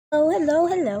Oh, hello.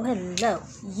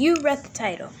 You read the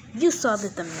title. You saw the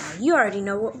thumbnail. You already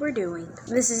know what we're doing.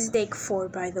 This is take 4,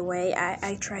 by the way.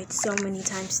 I tried so many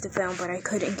times to film, but I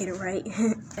couldn't get it right.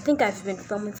 I think I've been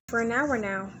filming for an hour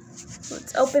now.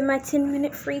 Let's open my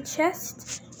 10-minute free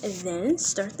chest, and then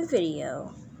start the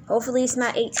video. Hopefully it's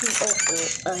not 18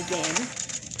 opal again.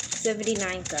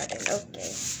 79 garden. Okay.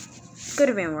 Could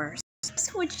have been worse.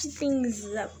 Switch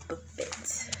things up a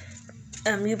bit.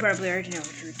 You probably already know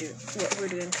what we're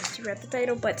doing because you read the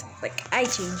title, but like I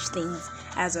changed things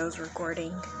as I was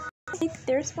recording.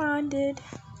 They responded.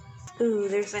 Ooh,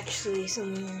 there's actually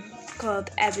someone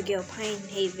called Abigail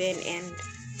Pinehaven, and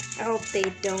I hope they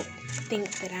don't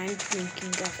think that I'm thinking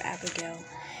of Abigail,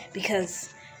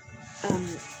 because I'm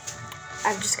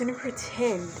just gonna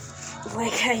pretend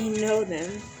like I know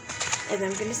them, and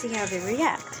I'm gonna see how they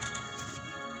react.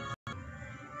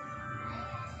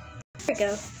 There we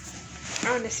go.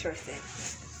 On this birthday.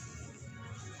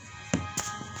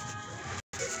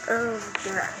 Oh,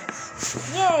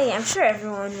 goodness. Yay! I'm sure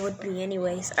everyone would be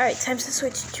anyways. Alright, time to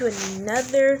switch to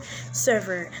another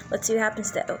server. Let's see what happens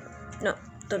to... Oh, no.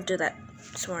 Don't do that.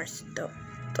 S'mores. Don't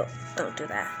do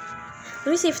that.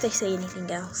 Let me see if they say anything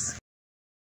else.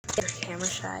 They're camera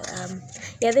shy.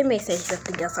 Yeah, they may say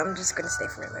something else. I'm just gonna stay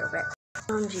for a little bit.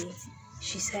 OMG.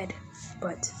 She said,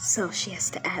 but, so she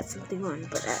has to add something on,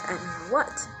 but I don't know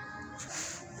what.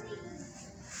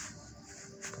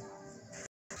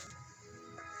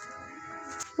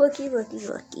 Looky. Okay,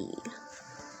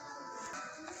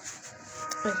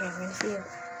 I'm gonna see if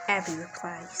Abby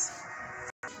replies.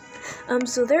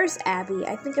 So there's Abby.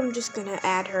 I think I'm just gonna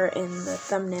add her in the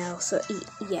thumbnail. So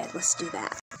yeah, let's do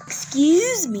that.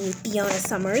 Excuse me, Fiona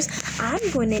Summers. I'm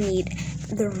going to need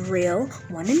the real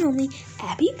one and only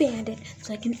Abby Bandit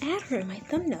so I can add her in my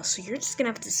thumbnail. So you're just gonna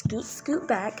have to scoot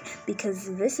back because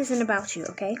this isn't about you,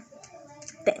 okay?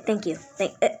 Thank you.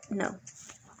 No.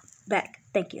 Back.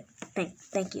 Thank you.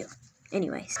 Thank you.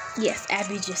 Anyways, yes,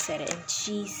 Abby just said it, and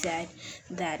she said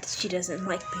that she doesn't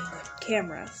like being on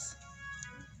cameras.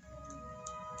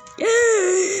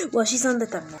 Well, she's on the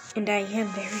thumbnail, and I am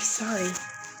very sorry.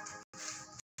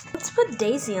 Let's put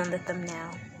Daisy on the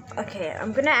thumbnail. Okay,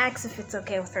 I'm gonna ask if it's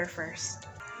okay with her first.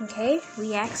 Okay,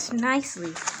 we asked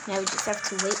nicely. Now we just have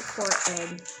to wait for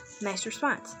a nice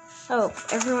response. Oh,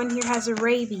 everyone here has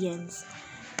Arabians.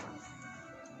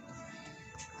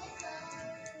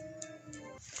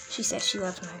 She says she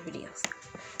loves my videos.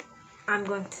 I'm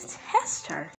going to test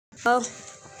her. Oh,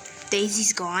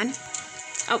 Daisy's gone.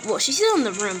 Oh, well, she's still in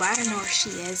the room, but I don't know where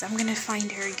she is. I'm going to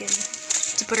find her again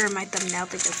to put her in my thumbnail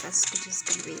because that's just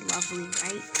going to be lovely,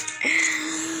 right?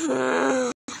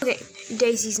 Okay,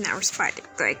 Daisy's not responding,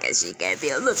 so I guess she can't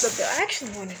be on the thumbnail. I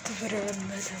actually wanted to put her in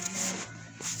the thumbnail.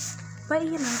 But,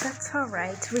 you know, that's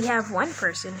alright. We have one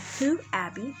person. Who?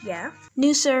 Abby, yeah.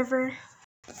 New server.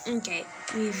 Okay,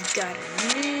 we've got a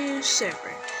new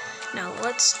server. Now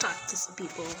let's talk to some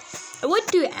people. I would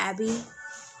do Abby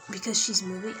because she's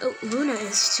moving. Oh, Luna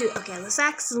is too. Okay, let's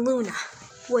ask Luna.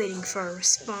 Waiting for a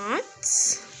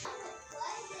response.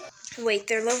 Wait,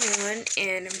 they're level 1,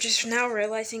 and I'm just now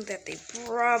realizing that they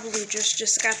probably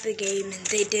just got the game and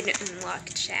they didn't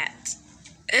unlock chat.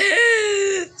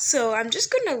 So I'm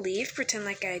just gonna leave, pretend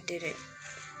like I didn't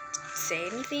say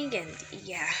anything, and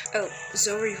yeah. Oh,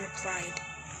 Zoe replied.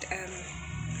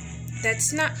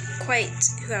 That's not quite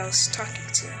who I was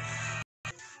talking to.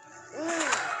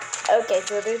 Okay,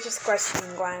 so they're just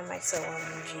questioning why am I so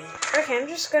OMG. Okay, I'm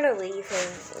just gonna leave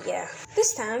and yeah.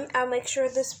 This time, I'll make sure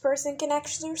this person can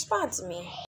actually respond to me.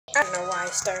 I don't know why I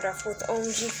start off with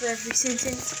OMG for every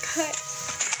sentence, but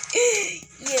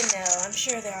you know, I'm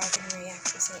sure they're all gonna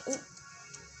react the same. Ooh.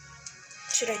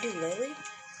 Should I do Lily?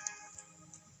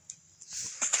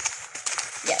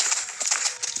 Yes.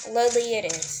 Lily it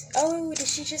is. Oh, did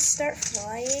she just start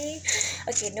flying?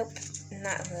 Okay, nope.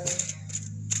 Not Lily.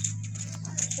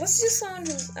 Let's do someone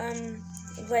who's,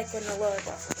 like when the lower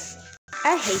buff.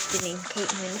 I hate the name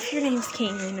Caitlin. If your name's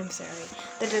Caitlin, I'm sorry.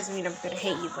 That doesn't mean I'm gonna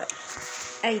hate you, but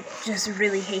I just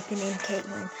really hate the name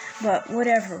Caitlin. But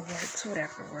whatever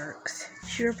works.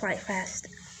 She replied fast.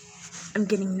 I'm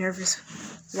getting nervous.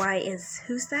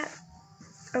 Who's that?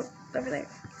 Oh, over there.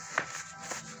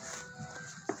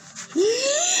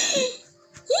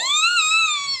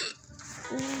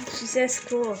 She says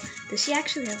cool. Does she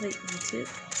actually have like YouTube?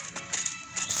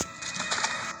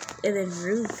 And then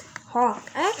Ruth Hawk.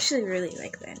 I actually really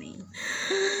like that name.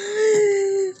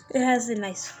 It has a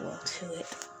nice flow to it.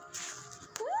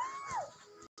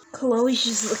 Chloe's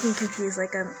just looking confused,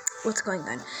 like what's going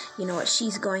on? You know what?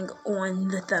 She's going on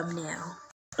the thumbnail.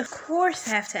 Of course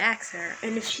I have to ask her,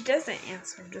 and if she doesn't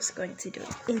answer, I'm just going to do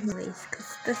it anyways,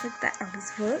 because doesn't that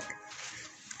always work?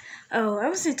 Oh, I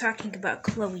wasn't talking about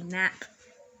Chloe Knapp.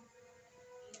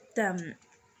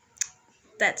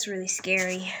 That's really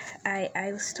scary.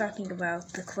 I was talking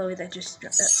about the Chloe that just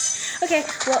okay,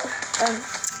 well,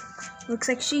 looks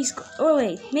like she's, oh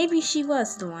wait, maybe she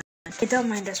was the one. Okay, don't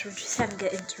mind us, we're just having an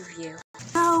interview.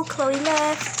 Oh, Chloe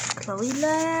left, Chloe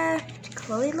left,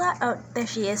 Chloe left. Oh, there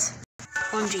she is.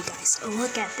 OMG, guys,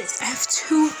 look at this. I have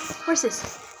 2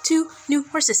 horses. 2 new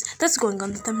horses. That's going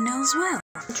on the thumbnail as well.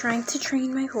 I'm trying to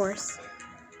train my horse.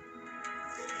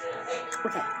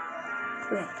 Okay.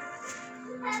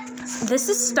 This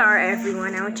is Star,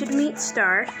 everyone. I want you to meet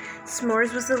Star.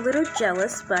 S'mores was a little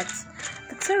jealous, but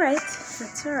that's alright.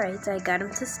 That's alright. I got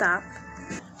him to stop.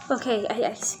 Okay,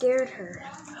 I scared her.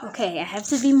 Okay, I have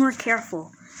to be more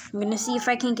careful. I'm gonna see if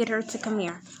I can get her to come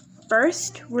here.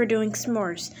 First, we're doing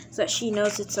S'mores, so that she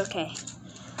knows it's okay.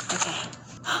 Okay.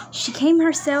 She came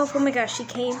herself. Oh my gosh, she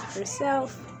came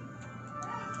herself.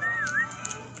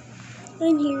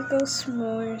 And here goes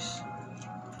S'mores.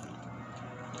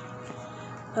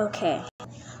 Okay.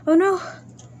 Oh no.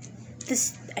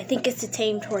 This, I think it's a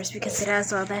tamed horse because it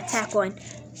has all that tack on.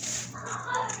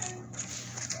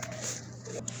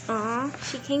 Aw,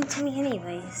 she came to me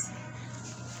anyways.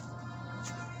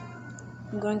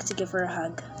 I'm going to give her a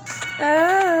hug.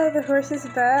 Ah, the horse is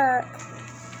back.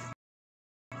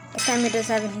 This time it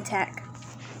doesn't have any tack.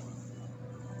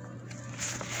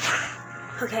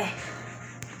 Okay.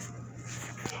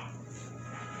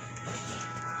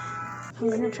 I'm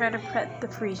gonna try to pet the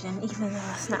Frisian, even though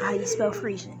that's not how you spell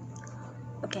Frisian.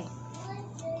 Okay.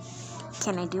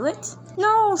 Can I do it?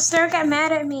 No, Star got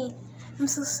mad at me. I'm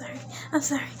so sorry. I'm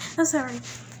sorry. I'm sorry.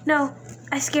 No,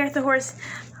 I scared the horse.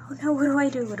 Oh no, what do I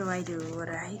do? What do I do? What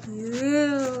do I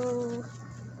do?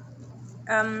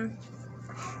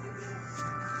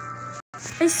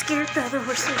 I scared the other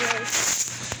horse away.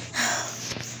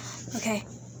 Okay,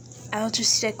 I'll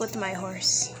just stick with my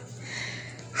horse.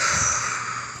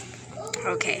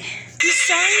 Okay. I'm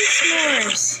sorry,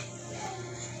 S'mores.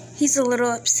 He's a little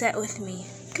upset with me.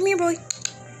 Come here, boy.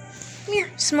 Come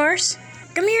here, S'mores.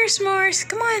 Come here, S'mores.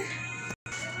 Come on.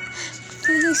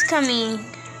 He's coming.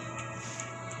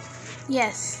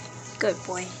 Yes. Good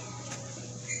boy.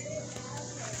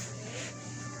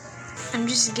 I'm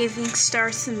just giving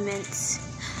Star some mints.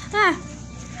 Ah.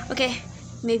 Okay.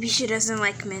 Maybe she doesn't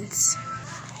like mints.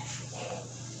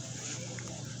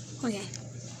 Okay.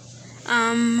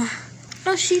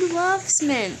 No, she loves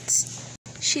mints.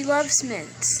 She loves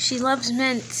mints. She loves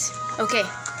mints. Okay,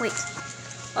 wait.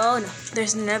 Oh no,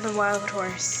 there's another wild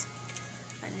horse.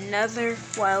 Another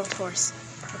wild horse.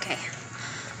 Okay.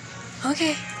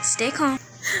 Okay, stay calm.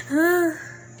 Are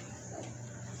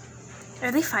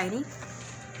they fighting?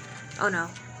 Oh no.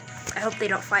 I hope they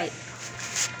don't fight.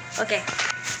 Okay.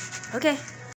 Okay.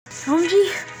 OMG.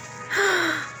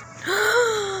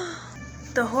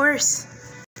 The horse.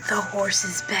 The horse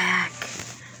is back.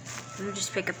 Let me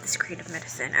just pick up this crate of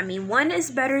medicine. I mean, one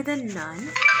is better than none.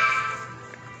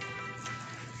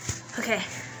 Okay.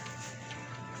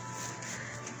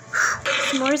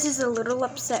 S'mores is a little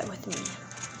upset with me.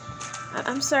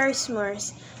 I'm sorry,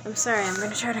 S'mores. I'm sorry. I'm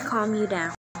going to try to calm you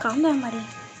down. Calm down, buddy.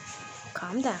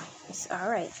 Calm down. It's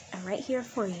alright. I'm right here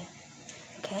for you.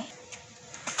 Okay?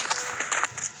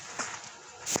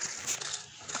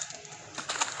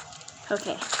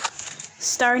 Okay.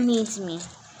 Star needs me.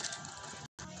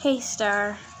 Hey,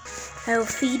 Star. I will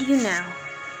feed you now.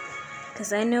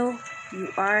 Because I know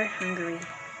you are hungry.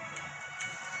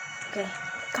 Okay.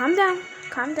 Calm down.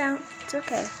 Calm down. It's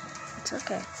okay. It's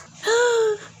okay.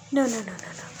 No.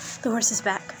 The horse is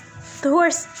back. The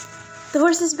horse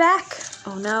is back.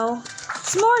 Oh no.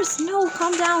 S'mores, no,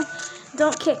 calm down.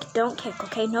 Don't kick,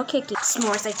 okay? No kicking.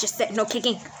 S'mores, I just said no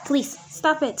kicking. Please,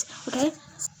 stop it, okay?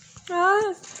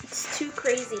 It's too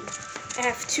crazy. I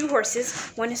have 2 horses.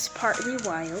 One is partly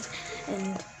wild,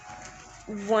 and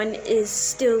one is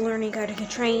still learning how to get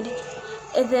trained.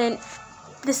 And then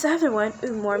this other one,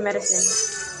 more medicine,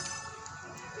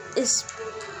 is,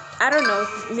 I don't know,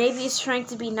 maybe it's trying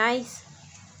to be nice,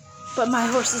 but my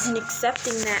horse isn't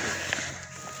accepting that.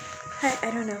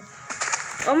 I don't know.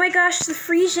 Oh my gosh, the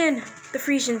Frisian! The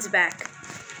Frisian's back.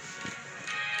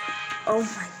 Oh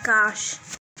my gosh.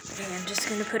 Okay, I'm just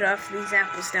gonna put off these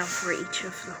apples down for each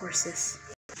of the horses.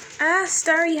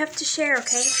 Star, you have to share,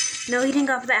 okay? No eating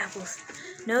of the apples.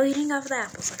 No eating of the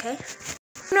apples, okay?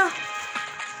 No.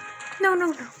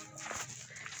 No.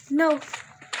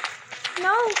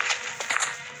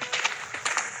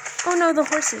 Oh no, the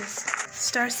horses.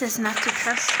 Star says not to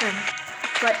trust them.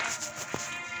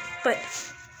 But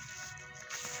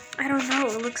I don't know.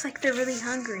 It looks like they're really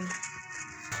hungry.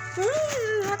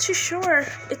 Not too sure.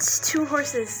 It's 2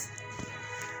 horses.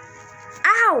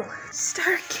 Ow! Ow!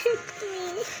 Star kicked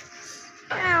me.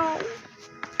 Ow. Oh,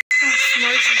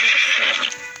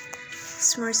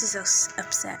 S'mores is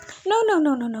upset.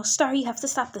 No. Star, you have to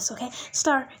stop this, okay?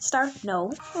 Star,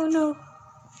 no. Oh, no.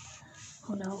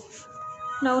 Oh, no.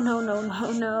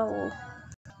 No.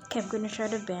 Okay, I'm gonna try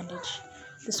to bandage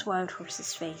this wild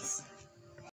horse's face.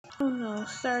 Oh, no.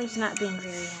 Star is not being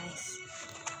very nice.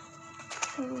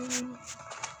 Oh,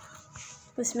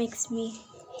 this makes me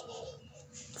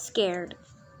scared.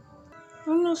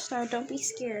 Oh, no, Star, don't be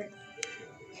scared.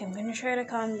 Okay, I'm gonna try to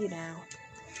calm you down.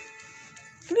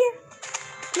 Come here.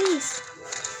 Please.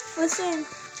 Listen.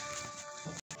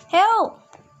 Help!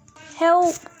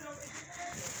 Help!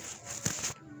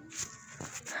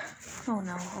 Oh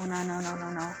no.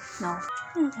 No.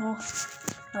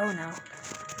 Oh no.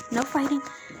 No fighting.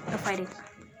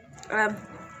 I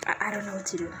don't know what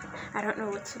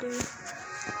to do.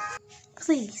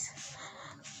 Please.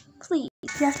 You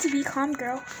have to be calm,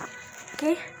 girl.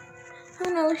 Okay? Oh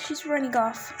no, she's running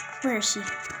off. Where is she?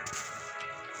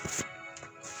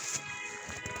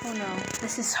 Oh no,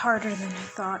 this is harder than I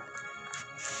thought.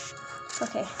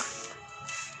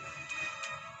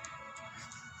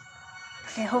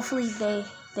 Okay, hopefully they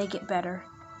get better.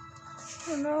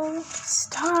 Oh no,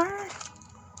 Star!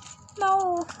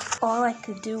 No! All I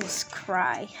could do was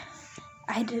cry.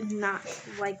 I did not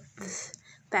like the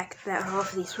fact that all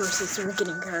of these horses were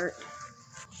getting hurt.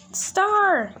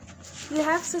 Star! You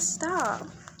have to stop.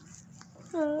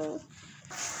 Oh.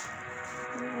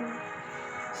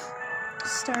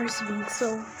 Star's being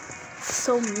so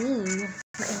mean.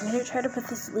 I'm gonna try to put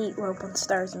this lead rope on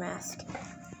Star's mask.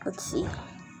 Let's see.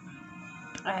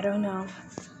 I don't know.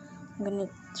 I'm gonna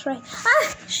try.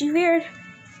 Ah! She veered.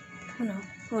 Oh no.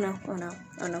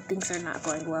 Things are not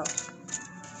going well.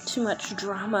 Too much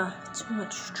drama.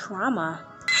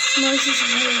 S'mores is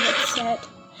really upset.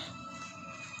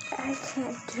 I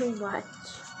can't do much.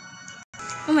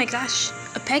 Oh my gosh,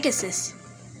 a Pegasus.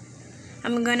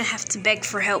 I'm gonna have to beg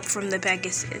for help from the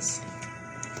Pegasus.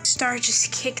 Star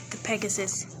just kicked the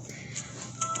Pegasus.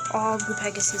 All the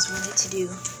Pegasus wanted to do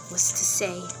was to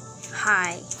say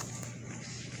hi.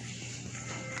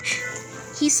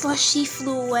 He/she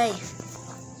flew away.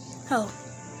 Oh,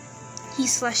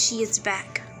 he/she is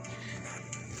back.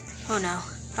 Oh no,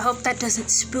 I hope that doesn't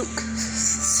spook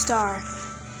Star.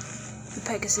 The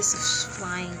Pegasus is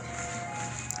flying.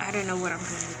 I don't know what I'm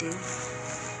gonna do.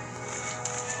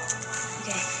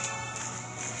 Okay.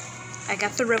 I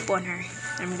got the rope on her.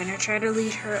 I'm gonna try to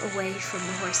lead her away from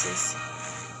the horses.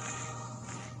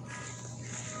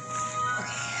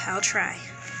 Okay, I'll try.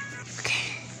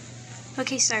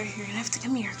 Okay, Star, you're gonna have to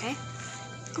come here, okay?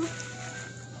 Come on.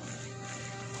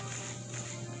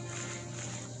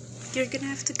 You're gonna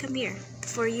have to come here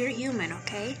before you're human,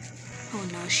 okay? Oh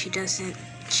no, she doesn't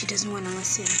want to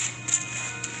listen.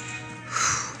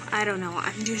 I don't know.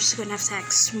 I'm just gonna have to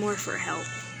ask S'more for help.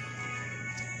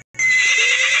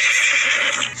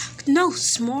 No,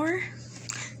 S'more?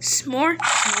 S'more?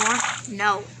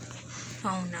 No.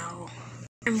 Oh no.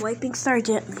 I'm wiping Star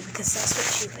gently because that's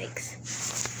what she likes.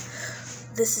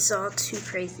 This is all too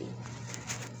crazy.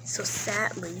 So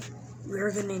sadly,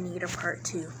 we're gonna need a part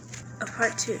 2. A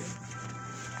part 2.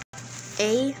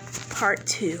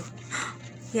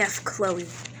 We have Chloe,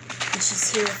 and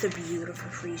she's here with a beautiful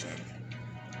Frisian.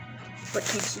 But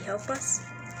can she help us?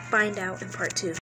 Find out in part 2.